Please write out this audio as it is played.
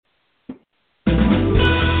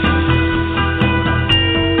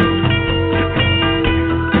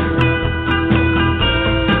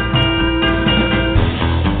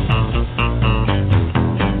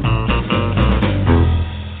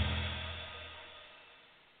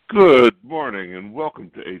Good morning and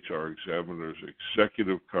welcome to HRExaminer's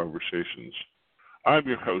Executive Conversations. I'm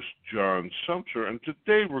your host, John Sumser, and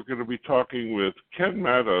today we're going to be talking with Ken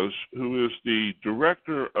Matos, who is the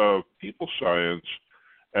Director of People Science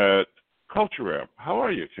at CultureAmp. How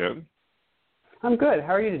are you, Ken? I'm good.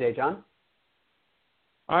 How are you today, John?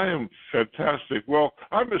 I am fantastic. Well,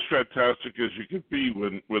 I'm as fantastic as you could be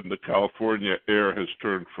when the California air has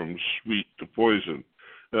turned from sweet to poison.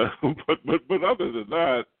 But other than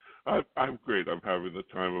that, I'm great. I'm having the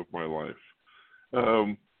time of my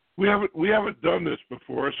life. We haven't done this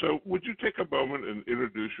before, so would you take a moment and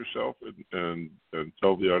introduce yourself and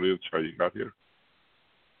tell the audience how you got here?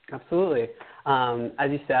 Absolutely.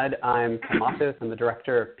 As you said, I'm Ken Matos. I'm the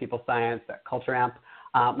Director of People Science at CultureAmp.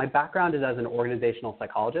 My background is as an organizational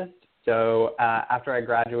psychologist. So after I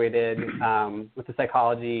graduated with a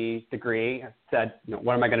psychology degree, I said,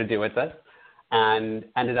 what am I going to do with this? And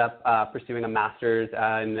ended up pursuing a master's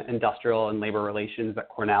in industrial and labor relations at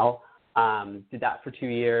Cornell. Did that for 2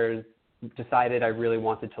 years, decided I really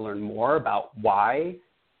wanted to learn more about why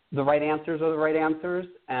the right answers are the right answers,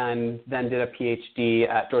 and then did a Ph.D.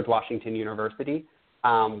 at George Washington University,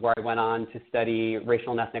 where I went on to study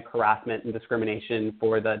racial and ethnic harassment and discrimination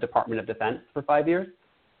for the Department of Defense for 5 years,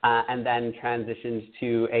 and then transitioned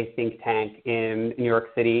to a think tank in New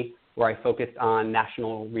York City, where I focused on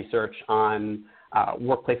national research on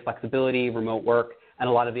workplace flexibility, remote work, and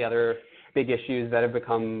a lot of the other big issues that have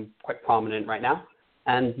become quite prominent right now.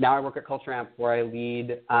 And now I work at CultureAmp, where I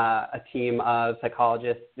lead a team of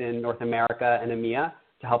psychologists in North America and EMEA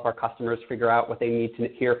to help our customers figure out what they need to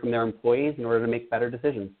hear from their employees in order to make better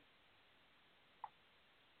decisions.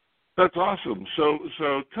 That's awesome.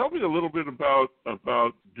 So tell me a little bit about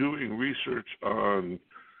doing research on,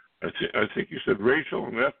 I think you said racial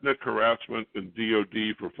and ethnic harassment in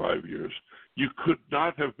DOD for 5 years. You could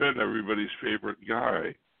not have been everybody's favorite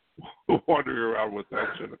guy wandering around with that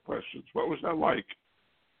set of questions. What was that like?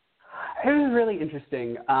 It was really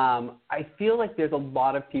interesting. I feel like there's a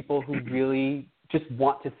lot of people who really just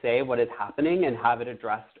want to say what is happening and have it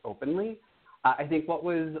addressed openly. I think what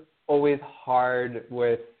was always hard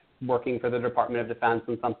with working for the Department of Defense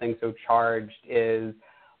and something so charged is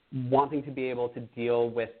wanting to be able to deal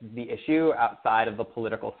with the issue outside of the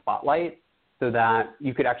political spotlight so that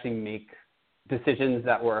you could actually make decisions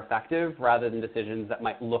that were effective rather than decisions that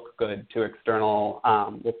might look good to external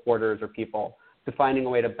reporters or people. So finding a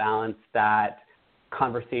way to balance that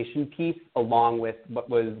conversation piece along with what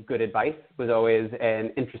was good advice was always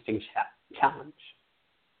an interesting challenge.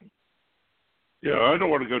 Yeah, I don't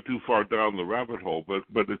want to go too far down the rabbit hole,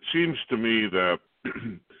 but it seems to me that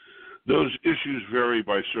those issues vary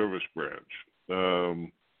by service branch.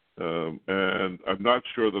 And I'm not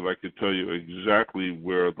sure that I could tell you exactly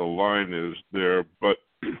where the line is there, but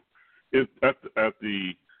at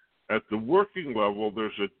the working level,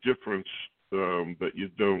 there's a difference that you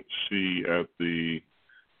don't see at the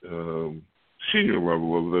senior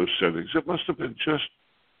level of those settings. It must have been just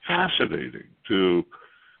fascinating to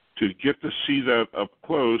get to see that up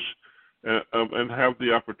close and have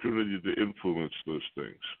the opportunity to influence those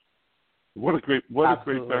things. What a great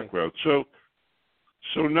background. So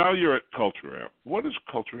now you're at CultureAmp. What does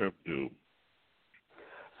CultureAmp do?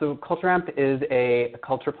 So CultureAmp is a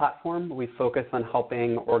culture platform. We focus on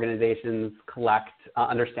helping organizations collect,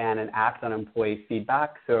 understand, and act on employee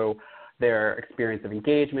feedback. So their experience of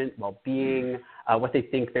engagement, well-being, what they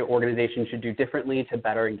think their organization should do differently to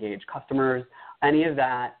better engage customers. Any of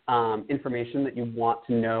that information that you want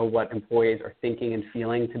to know what employees are thinking and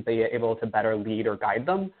feeling to be able to better lead or guide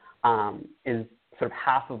them is sort of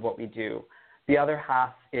half of what we do. The other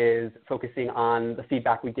half is focusing on the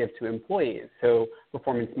feedback we give to employees, so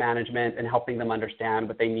performance management and helping them understand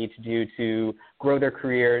what they need to do to grow their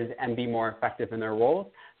careers and be more effective in their roles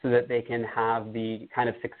so that they can have the kind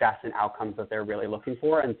of success and outcomes that they're really looking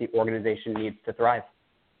for and the organization needs to thrive.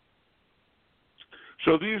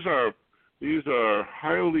 So these are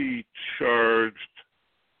highly charged,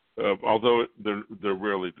 although they're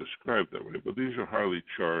rarely described that way, but these are highly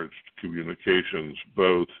charged communications,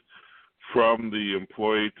 both from the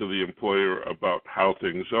employee to the employer about how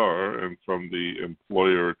things are, and from the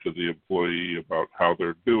employer to the employee about how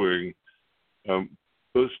they're doing.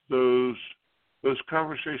 Those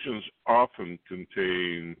conversations often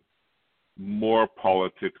contain more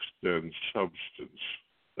politics than substance,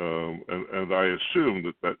 and I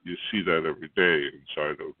assume that you see that every day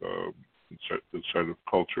inside of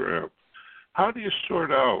CultureAmp. How do you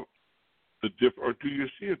sort out or do you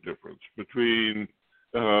see a difference between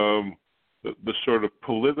the sort of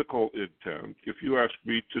political intent? If you ask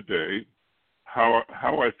me today how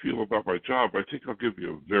I feel about my job, I think I'll give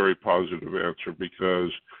you a very positive answer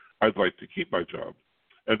because I'd like to keep my job.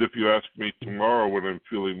 And if you ask me tomorrow when I'm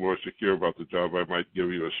feeling more secure about the job, I might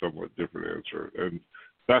give you a somewhat different answer. And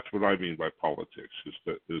that's what I mean by politics,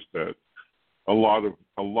 is that a lot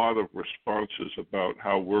of responses about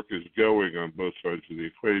how work is going on both sides of the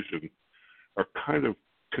equation are kind of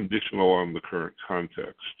conditional on the current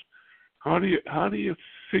context. How do you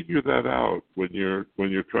figure that out when you're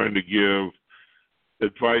trying to give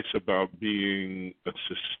advice about being a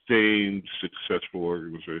sustained, successful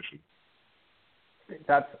organization?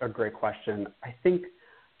 That's a great question. I think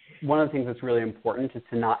one of the things that's really important is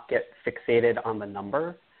to not get fixated on the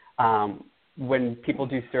number. When people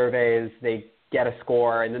do surveys, they get a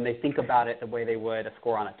score, and then they think about it the way they would a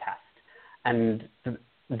score on a test. And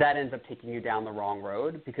that ends up taking you down the wrong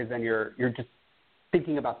road, because then you're just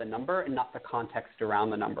thinking about the number and not the context around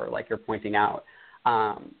the number, like you're pointing out.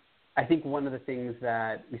 I think one of the things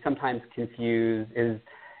that we sometimes confuse is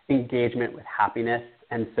engagement with happiness.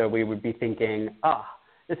 And so we would be thinking,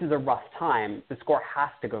 this is a rough time, the score has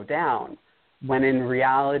to go down. When in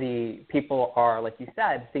reality, people are, like you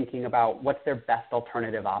said, thinking about what's their best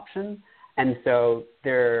alternative option. And so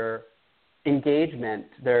their engagement,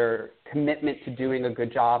 their commitment to doing a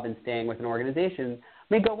good job and staying with an organization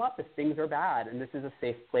may go up if things are bad, and this is a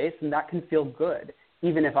safe place, and that can feel good,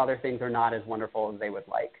 even if other things are not as wonderful as they would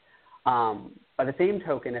like. By the same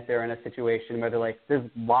token, if they're in a situation where they're like, there's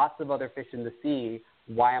lots of other fish in the sea,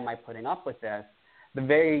 why am I putting up with this? The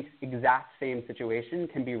very exact same situation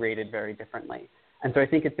can be rated very differently. And so I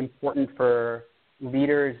think it's important for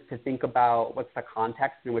leaders to think about what's the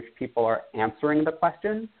context in which people are answering the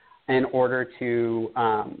question in order to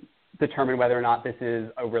determine whether or not this is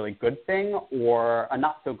a really good thing or a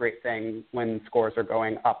not so great thing when scores are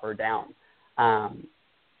going up or down.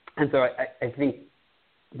 And so I think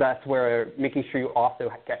that's where making sure you also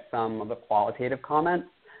get some of the qualitative comments.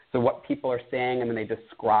 So what people are saying, and then they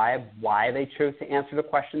describe why they chose to answer the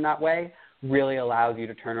question that way, really allows you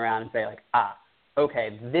to turn around and say, like,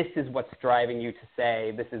 okay, this is what's driving you to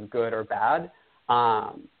say this is good or bad.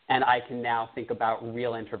 And I can now think about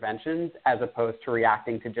real interventions as opposed to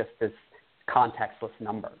reacting to just this contextless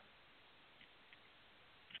number.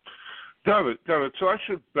 Got it. So I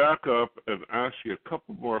should back up and ask you a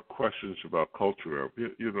couple more questions about Culture Amp.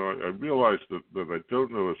 You know, I realize that I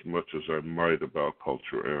don't know as much as I might about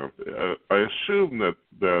Culture Amp. I assume that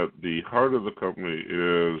the heart of the company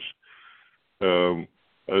is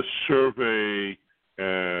a survey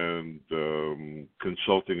and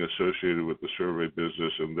consulting associated with the survey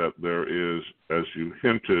business, and that there is, as you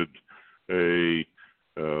hinted, a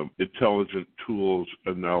intelligent tools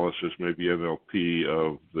analysis, maybe NLP,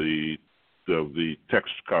 of the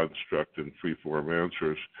text construct and free-form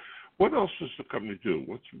answers. What else does the company do?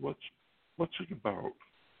 What's it about?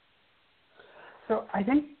 So I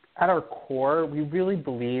think at our core, we really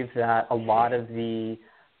believe that a lot of the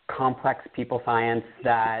complex people science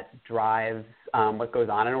that drives what goes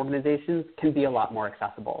on in organizations can be a lot more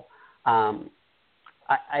accessible.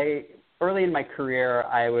 Early in my career,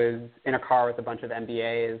 I was in a car with a bunch of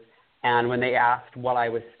MBAs, and when they asked what I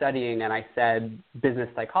was studying and I said business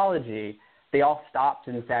psychology, they all stopped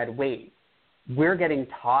and said, wait, we're getting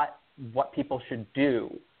taught what people should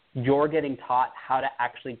do. You're getting taught how to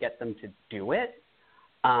actually get them to do it.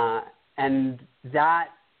 And that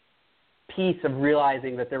piece of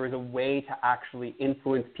realizing that there was a way to actually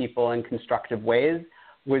influence people in constructive ways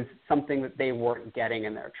was something that they weren't getting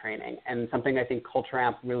in their training, and something I think Culture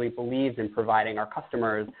Amp really believes in providing our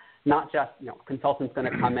customers, not just, consultant's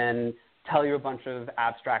going to come in, tell you a bunch of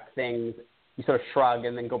abstract things, you sort of shrug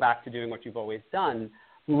and then go back to doing what you've always done,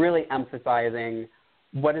 really emphasizing,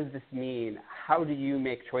 what does this mean? How do you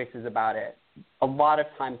make choices about it? A lot of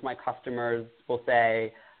times my customers will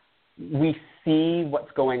say, we see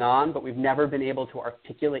what's going on, but we've never been able to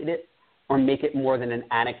articulate it or make it more than an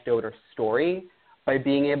anecdote or story. By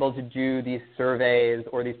being able to do these surveys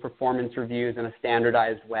or these performance reviews in a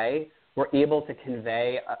standardized way, we're able to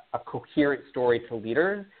convey a coherent story to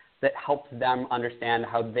leaders that helps them understand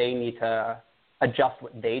how they need to adjust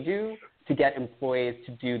what they do to get employees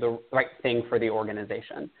to do the right thing for the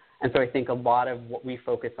organization. And so I think a lot of what we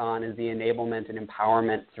focus on is the enablement and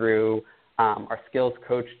empowerment through our skills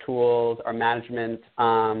coach tools, our management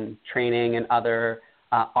training, and other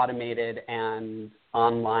automated and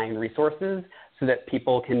online resources, so that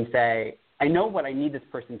people can say, I know what I need this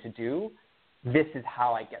person to do. This is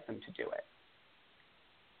how I get them to do it.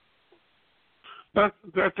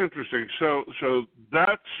 That's interesting. So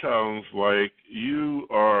that sounds like you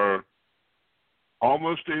are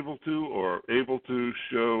almost able to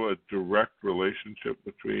show a direct relationship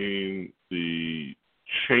between the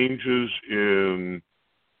changes in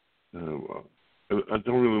I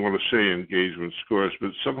don't really want to say engagement scores,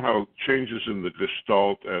 but somehow changes in the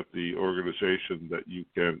gestalt at the organization that you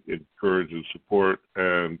can encourage and support,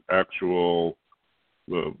 and actual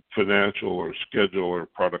financial or schedule or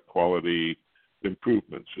product quality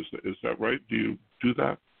improvements. Is that right? Do you do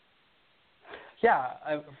that? Yeah.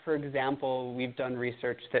 For example, we've done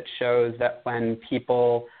research that shows that when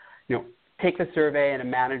people, take the survey and a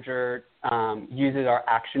manager uses our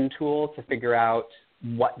action tool to figure out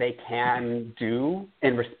what they can do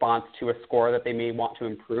in response to a score that they may want to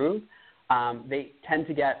improve, they tend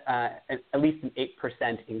to get at least an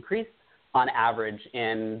 8% increase on average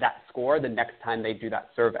in that score the next time they do that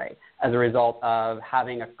survey, as a result of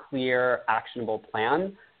having a clear, actionable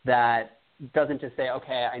plan that doesn't just say,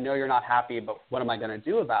 okay, I know you're not happy, but what am I going to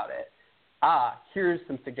do about it? Here's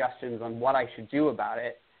some suggestions on what I should do about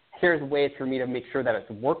it. Here's ways for me to make sure that it's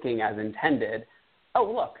working as intended. Oh,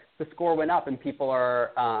 look, the score went up and people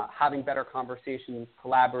are having better conversations,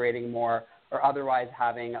 collaborating more, or otherwise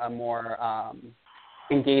having a more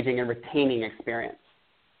engaging and retaining experience.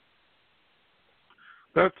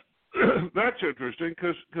 That's interesting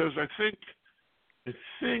because I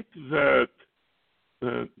think that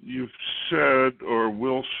you've said or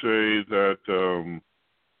will say that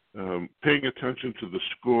paying attention to the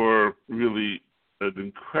score really an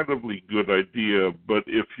incredibly good idea, but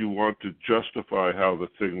if you want to justify how the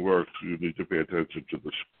thing works, you need to pay attention to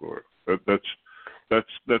the score.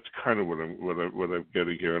 That's kind of what I'm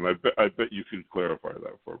getting here, and I bet you can clarify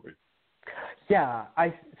that for me. Yeah,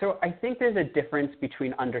 so I think there's a difference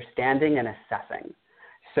between understanding and assessing.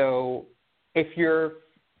 So if you're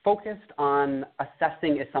focused on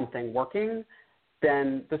assessing is something working,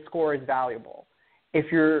 then the score is valuable.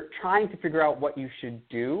 If you're trying to figure out what you should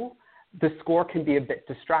do, the score can be a bit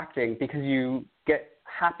distracting because you get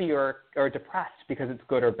happy or depressed because it's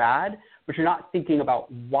good or bad, but you're not thinking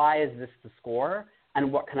about why is this the score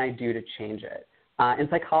and what can I do to change it. In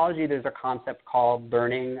psychology, there's a concept called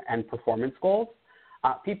learning and performance goals.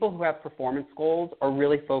 People who have performance goals are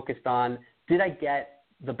really focused on, did I get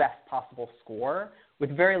the best possible score,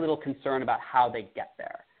 with very little concern about how they get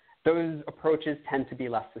there. Those approaches tend to be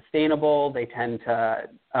less sustainable. They tend to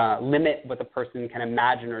limit what the person can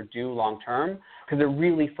imagine or do long term because they're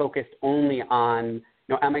really focused only on,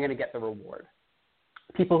 am I going to get the reward?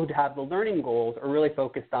 People who have the learning goals are really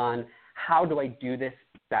focused on, how do I do this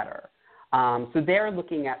better? So they're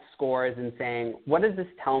looking at scores and saying, what does this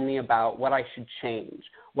tell me about what I should change,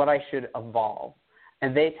 what I should evolve?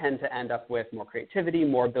 And they tend to end up with more creativity,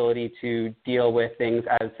 more ability to deal with things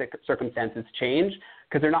as circumstances change,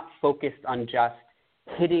 because they're not focused on just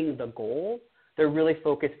hitting the goal. They're really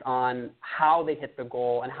focused on how they hit the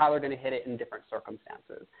goal and how they're going to hit it in different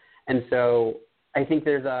circumstances. And so I think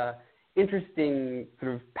there's a interesting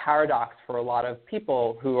sort of paradox for a lot of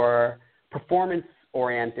people who are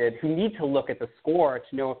performance-oriented, who need to look at the score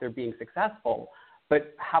to know if they're being successful,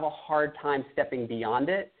 but have a hard time stepping beyond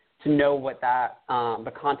it to know what that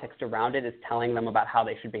the context around it is telling them about how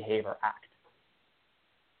they should behave or act.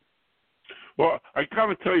 Well, I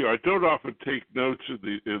gotta tell you, I don't often take notes in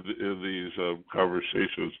these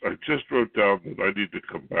conversations. I just wrote down that I need to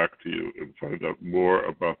come back to you and find out more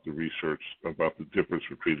about the research about the difference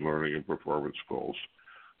between learning and performance goals.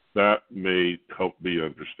 That may help me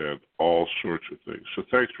understand all sorts of things. So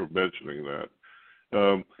thanks for mentioning that.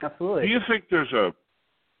 Absolutely. Do you think there's a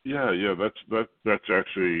that's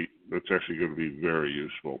actually going to be very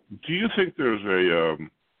useful. Do you think there's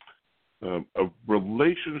a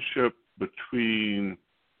relationship between,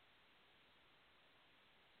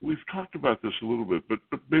 we've talked about this a little bit, but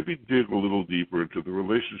maybe dig a little deeper into the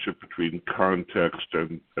relationship between context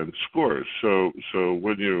and scores. So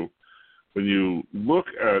when you look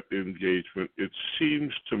at engagement, it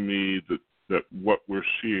seems to me that what we're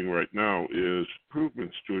seeing right now is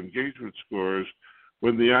improvements to engagement scores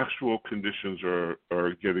when the actual conditions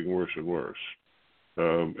are getting worse and worse.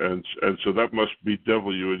 And so that must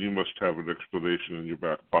bedevil you, and you must have an explanation in your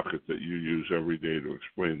back pocket that you use every day to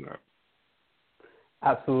explain that.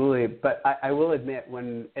 Absolutely. But I will admit,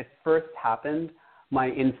 when it first happened, my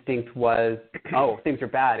instinct was, oh, things are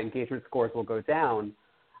bad, engagement scores will go down.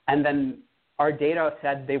 And then our data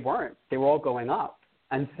said they weren't. They were all going up.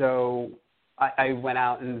 And so I went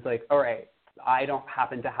out and was like, all right, I don't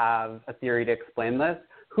happen to have a theory to explain this.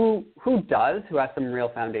 Who does, who has some real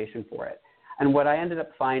foundation for it? And what I ended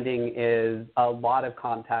up finding is a lot of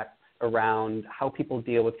context around how people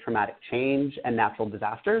deal with traumatic change and natural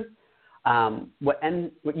disasters. What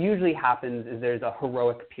usually happens is there's a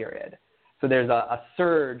heroic period. So there's a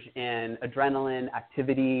surge in adrenaline,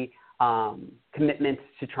 activity, commitment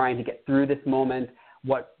to trying to get through this moment,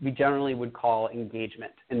 what we generally would call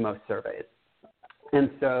engagement in most surveys. And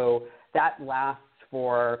so that lasts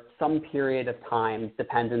for some period of time,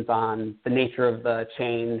 dependent on the nature of the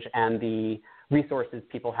change and the resources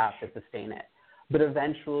people have to sustain it. But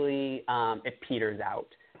eventually it peters out.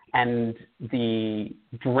 And the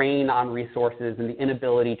drain on resources and the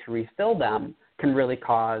inability to refill them can really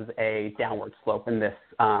cause a downward slope in this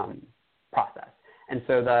process. And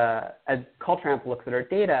so as CultureAmp looks at our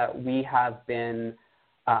data, we have been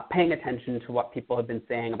paying attention to what people have been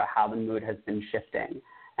saying about how the mood has been shifting.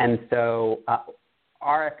 And so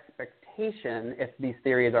our expectation, if these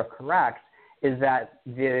theories are correct, is that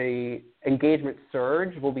the engagement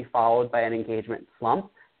surge will be followed by an engagement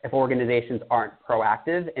slump if organizations aren't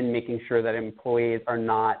proactive in making sure that employees are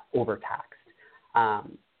not overtaxed.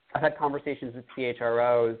 I've had conversations with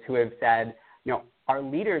CHROs who have said, our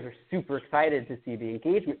leaders are super excited to see the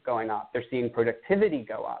engagement going up. They're seeing productivity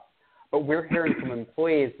go up. But we're hearing from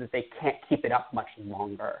employees that they can't keep it up much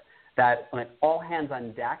longer, that all hands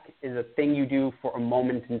on deck is a thing you do for a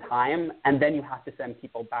moment in time, and then you have to send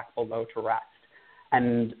people back below to rest.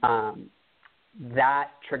 And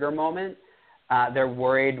that trigger moment, they're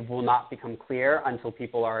worried will not become clear until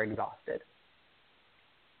people are exhausted.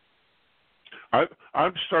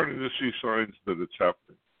 I'm starting to see signs that it's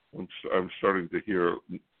happening. I'm starting to hear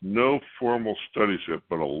no formal studies yet,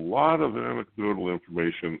 but a lot of anecdotal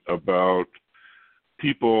information about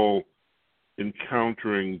people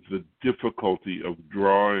encountering the difficulty of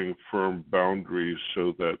drawing firm boundaries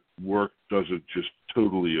so that work doesn't just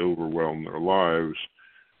totally overwhelm their lives.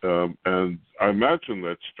 And I imagine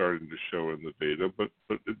that's starting to show in the data, but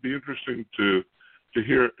it'd be interesting to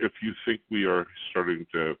hear if you think we are starting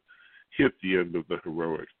to hit the end of the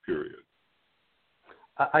heroic period.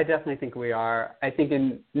 I definitely think we are. I think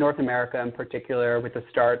in North America in particular, with the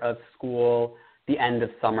start of school, the end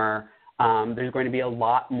of summer, there's going to be a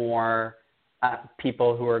lot more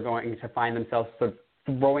people who are going to find themselves sort of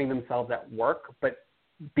throwing themselves at work, but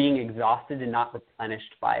being exhausted and not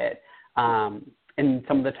replenished by it. In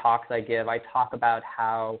some of the talks I give, I talk about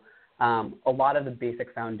how a lot of the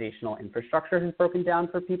basic foundational infrastructure has broken down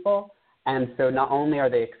for people. And so not only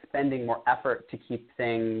are they expending more effort to keep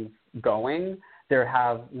things going, they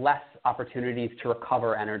have less opportunities to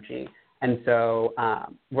recover energy. And so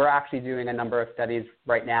we're actually doing a number of studies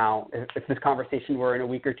right now. If this conversation were in a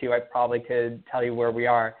week or two, I probably could tell you where we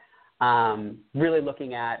are, really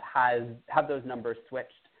looking at have those numbers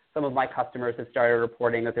switched. Some of my customers have started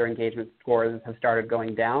reporting that their engagement scores have started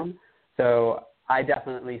going down. So I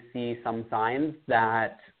definitely see some signs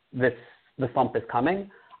that the slump is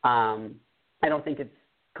coming. I don't think it's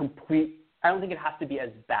complete. I don't think it has to be as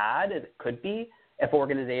bad as it could be if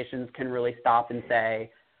organizations can really stop and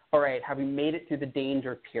say, all right, have we made it through the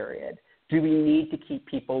danger period? Do we need to keep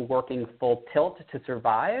people working full tilt to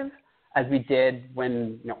survive, as we did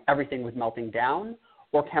when everything was melting down?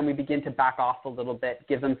 Or can we begin to back off a little bit,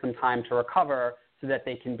 give them some time to recover so that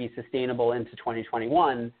they can be sustainable into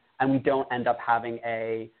 2021, and we don't end up having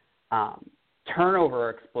a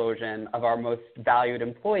turnover explosion of our most valued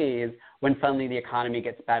employees when suddenly the economy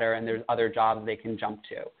gets better and there's other jobs they can jump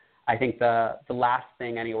to. I think the last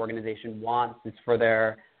thing any organization wants is for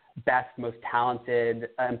their best, most talented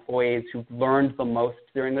employees who've learned the most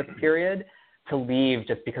during this period to leave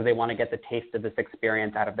just because they want to get the taste of this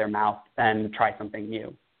experience out of their mouth and try something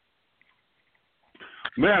new.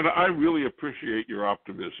 Man, I really appreciate your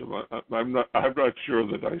optimism. I'm not sure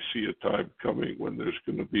that I see a time coming when there's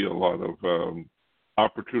going to be a lot of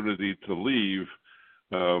opportunity to leave.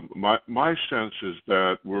 My sense is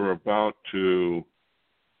that we're about to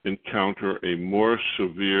encounter a more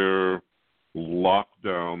severe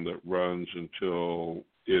lockdown that runs until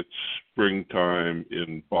it's springtime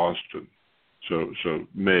in Boston. So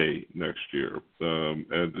May next year, and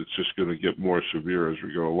it's just going to get more severe as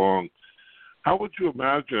we go along. How would you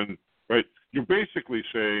imagine? Right, you're basically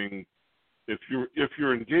saying if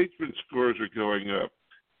your engagement scores are going up,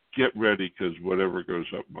 get ready because whatever goes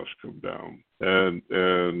up must come down. And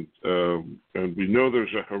we know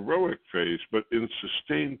there's a heroic phase, but in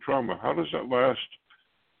sustained trauma, how does that last?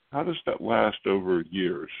 How does that last over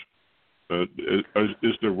years?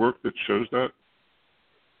 Is there work that shows that?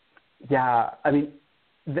 Yeah, I mean,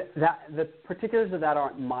 the particulars of that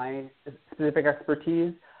aren't my specific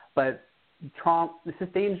expertise, but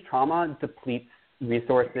sustained trauma depletes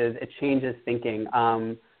resources. It changes thinking.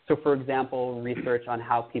 So, for example, research on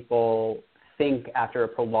how people think after a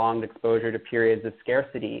prolonged exposure to periods of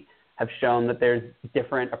scarcity have shown that there's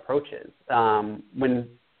different approaches. When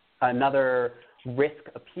another risk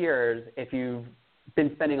appears, if you've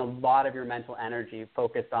been spending a lot of your mental energy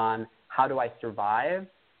focused on how do I survive,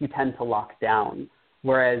 you tend to lock down.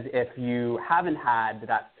 Whereas if you haven't had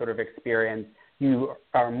that sort of experience, you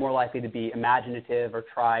are more likely to be imaginative or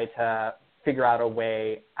try to figure out a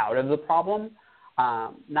way out of the problem.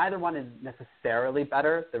 Neither one is necessarily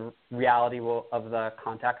better. The reality of the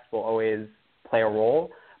context will always play a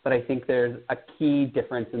role, but I think there's a key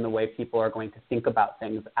difference in the way people are going to think about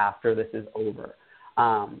things after this is over.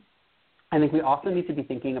 I think we also need to be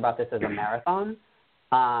thinking about this as a marathon,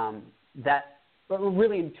 but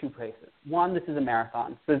really in two places. One, this is a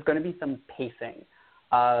marathon, so there's going to be some pacing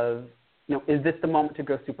of, is this the moment to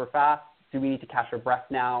go super fast? Do we need to catch our breath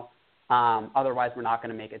now? Otherwise, we're not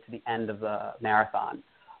going to make it to the end of the marathon.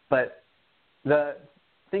 But the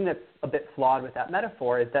thing that's a bit flawed with that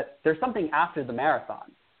metaphor is that there's something after the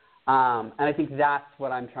marathon. And I think that's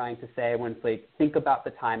what I'm trying to say when it's like, think about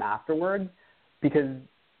the time afterwards, because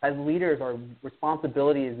as leaders, our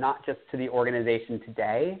responsibility is not just to the organization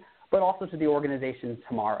today, but also to the organization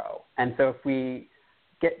tomorrow. And so if we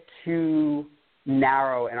get too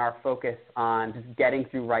narrow in our focus on just getting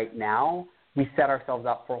through right now, we set ourselves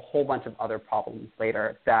up for a whole bunch of other problems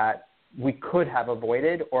later that we could have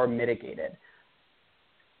avoided or mitigated.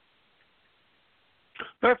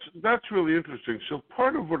 That's really interesting. So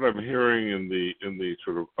part of what I'm hearing in the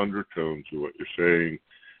sort of undertones of what you're saying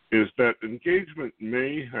is that engagement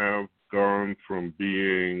may have gone from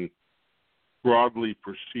being broadly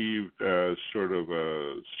perceived as sort of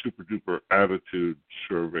a super-duper attitude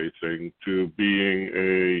survey thing to being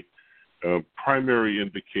a primary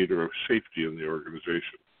indicator of safety in the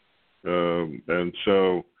organization. And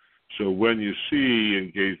so when you see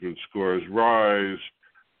engagement scores rise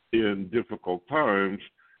in difficult times,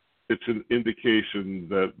 it's an indication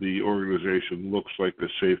that the organization looks like a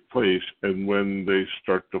safe place. And when they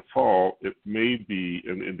start to fall, it may be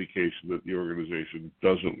an indication that the organization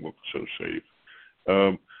doesn't look so safe.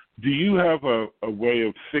 Do you have a way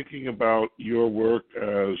of thinking about your work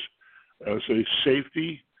as a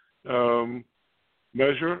safety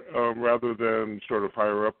measure rather than sort of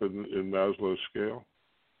higher up in Maslow's scale?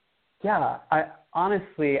 Yeah,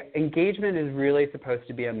 honestly, engagement is really supposed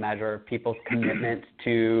to be a measure of people's commitment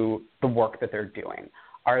to the work that they're doing.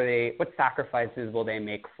 What sacrifices will they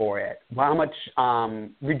make for it? How much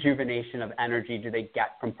rejuvenation of energy do they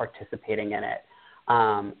get from participating in it?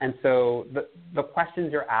 And so the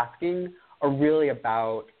questions you're asking are really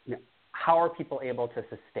about how are people able to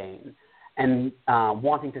sustain and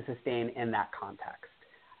wanting to sustain in that context.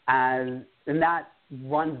 And that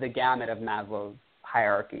runs the gamut of Maslow's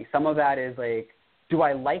hierarchy. Some of that is like, do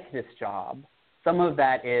I like this job? Some of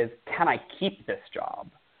that is, can I keep this job?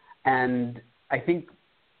 And I think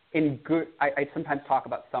I sometimes talk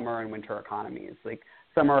about summer and winter economies. Like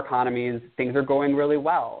summer economies, things are going really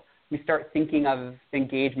well. We start thinking of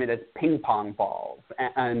engagement as ping pong balls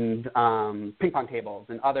and ping pong tables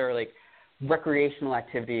and other like recreational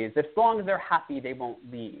activities. As long as they're happy, they won't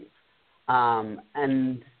leave.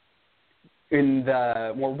 And in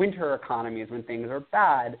the more winter economies, when things are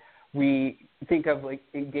bad, we think of like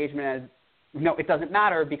engagement as, no, it doesn't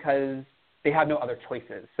matter because they have no other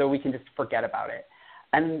choices, so we can just forget about it.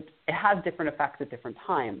 And it has different effects at different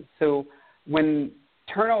times. So when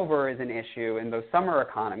turnover is an issue in those summer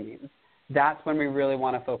economies, that's when we really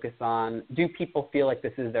want to focus on, do people feel like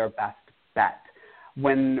this is their best bet?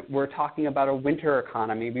 When we're talking about a winter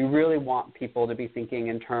economy, we really want people to be thinking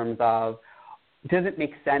in terms of, does it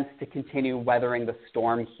make sense to continue weathering the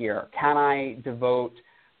storm here? Can I devote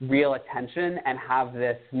real attention and have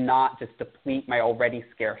this not just deplete my already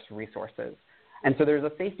scarce resources? And so there's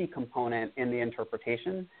a safety component in the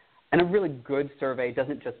interpretation. And a really good survey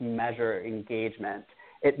doesn't just measure engagement.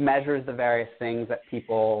 It measures the various things that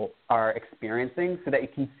people are experiencing so that you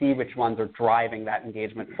can see which ones are driving that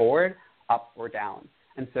engagement forward, up or down.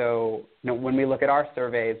 And so when we look at our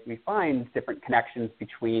surveys, we find different connections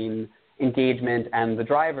between engagement and the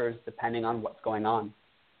drivers depending on what's going on.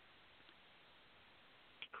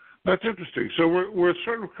 That's interesting. So we're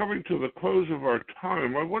sort of coming to the close of our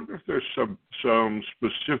time. I wonder if there's some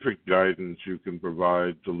specific guidance you can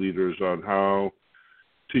provide to leaders on how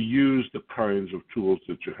to use the kinds of tools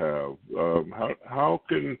that you have. How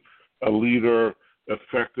can a leader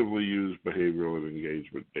effectively use behavioral and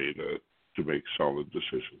engagement data to make solid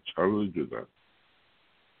decisions? How do they do that?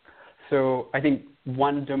 So I think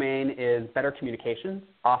one domain is better communications.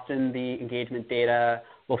 Often the engagement data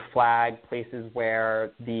will flag places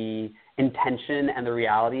where the intention and the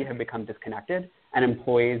reality have become disconnected, and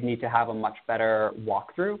employees need to have a much better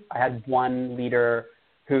walkthrough. I had one leader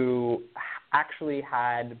who actually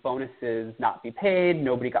had bonuses not be paid.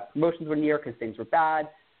 Nobody got promotions one year because things were bad.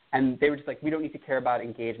 And they were just like, we don't need to care about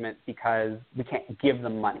engagement because we can't give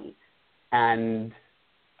them money. And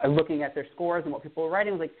looking at their scores and what people were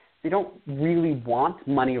writing, was like, they don't really want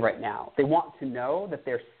money right now. They want to know that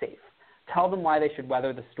they're safe. Tell them why they should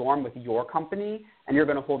weather the storm with your company, and you're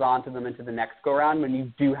going to hold on to them into the next go-round when you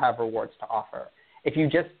do have rewards to offer. If you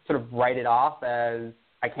just sort of write it off as,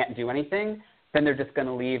 I can't do anything, then they're just going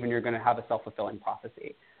to leave and you're going to have a self-fulfilling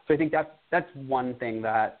prophecy. So I think that's one thing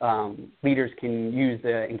that leaders can use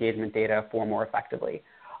the engagement data for more effectively.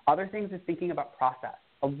 Other things is thinking about process.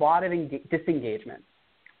 A lot of disengagement.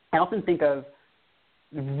 I often think of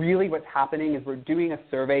really what's happening is we're doing a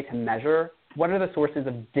survey to measure what are the sources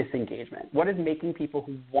of disengagement. What is making people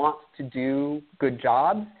who want to do good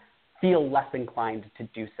jobs feel less inclined to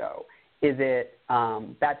do so? Is it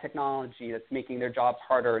bad technology that's making their jobs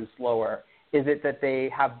harder and slower? Is it that they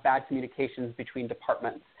have bad communications between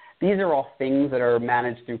departments? These are all things that are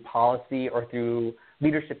managed through policy or through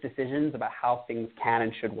leadership decisions about how things can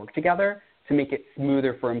and should work together to make it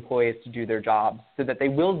smoother for employees to do their jobs so that they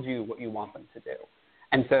will do what you want them to do.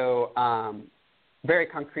 And so very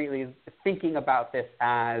concretely, thinking about this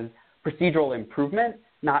as procedural improvement,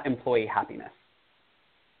 not employee happiness.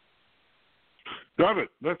 Got it.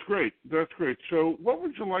 That's great. That's great. So what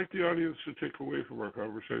would you like the audience to take away from our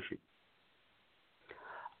conversation?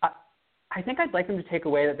 I think I'd like them to take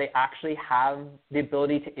away that they actually have the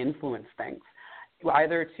ability to influence things,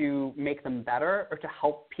 either to make them better or to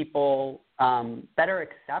help people better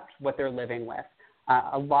accept what they're living with.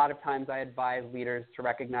 A lot of times I advise leaders to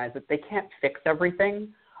recognize that they can't fix everything,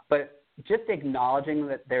 but just acknowledging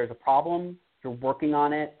that there's a problem, you're working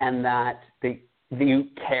on it, and that you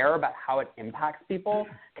care about how it impacts people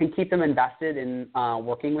can keep them invested in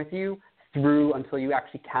working with you through until you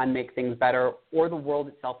actually can make things better or the world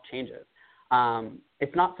itself changes.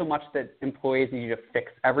 It's not so much that employees need you to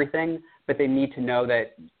fix everything, but they need to know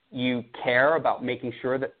that you care about making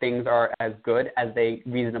sure that things are as good as they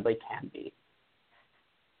reasonably can be.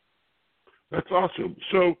 That's awesome.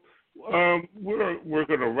 So we're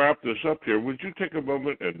going to wrap this up here. Would you take a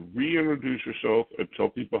moment and reintroduce yourself and tell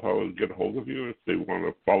people how to get a hold of you if they want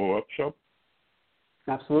to follow up some?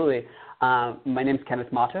 Absolutely. My name is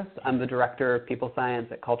Kenneth Matos. I'm the Director of People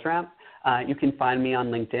Science at CultureAmp. You can find me on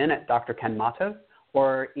LinkedIn at Dr. Ken Matos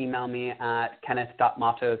or email me at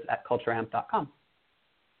kenneth.matos@cultureamp.com.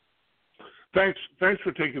 Thanks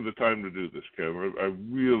for taking the time to do this, Ken. I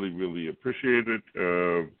really, really appreciate it.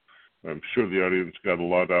 I'm sure the audience got a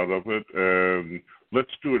lot out of it. And let's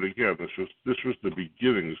do it again. This was the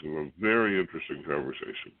beginnings of a very interesting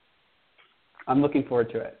conversation. I'm looking forward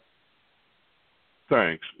to it.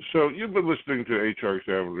 Thanks. So you've been listening to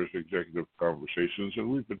HRExaminer's Executive Conversations, and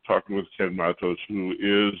we've been talking with Ken Matos, who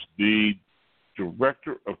is the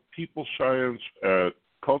Director of People Science at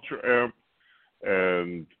CultureAmp.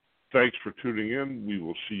 And thanks for tuning in. We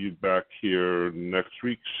will see you back here next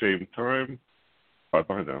week, same time.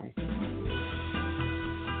 Bye-bye now.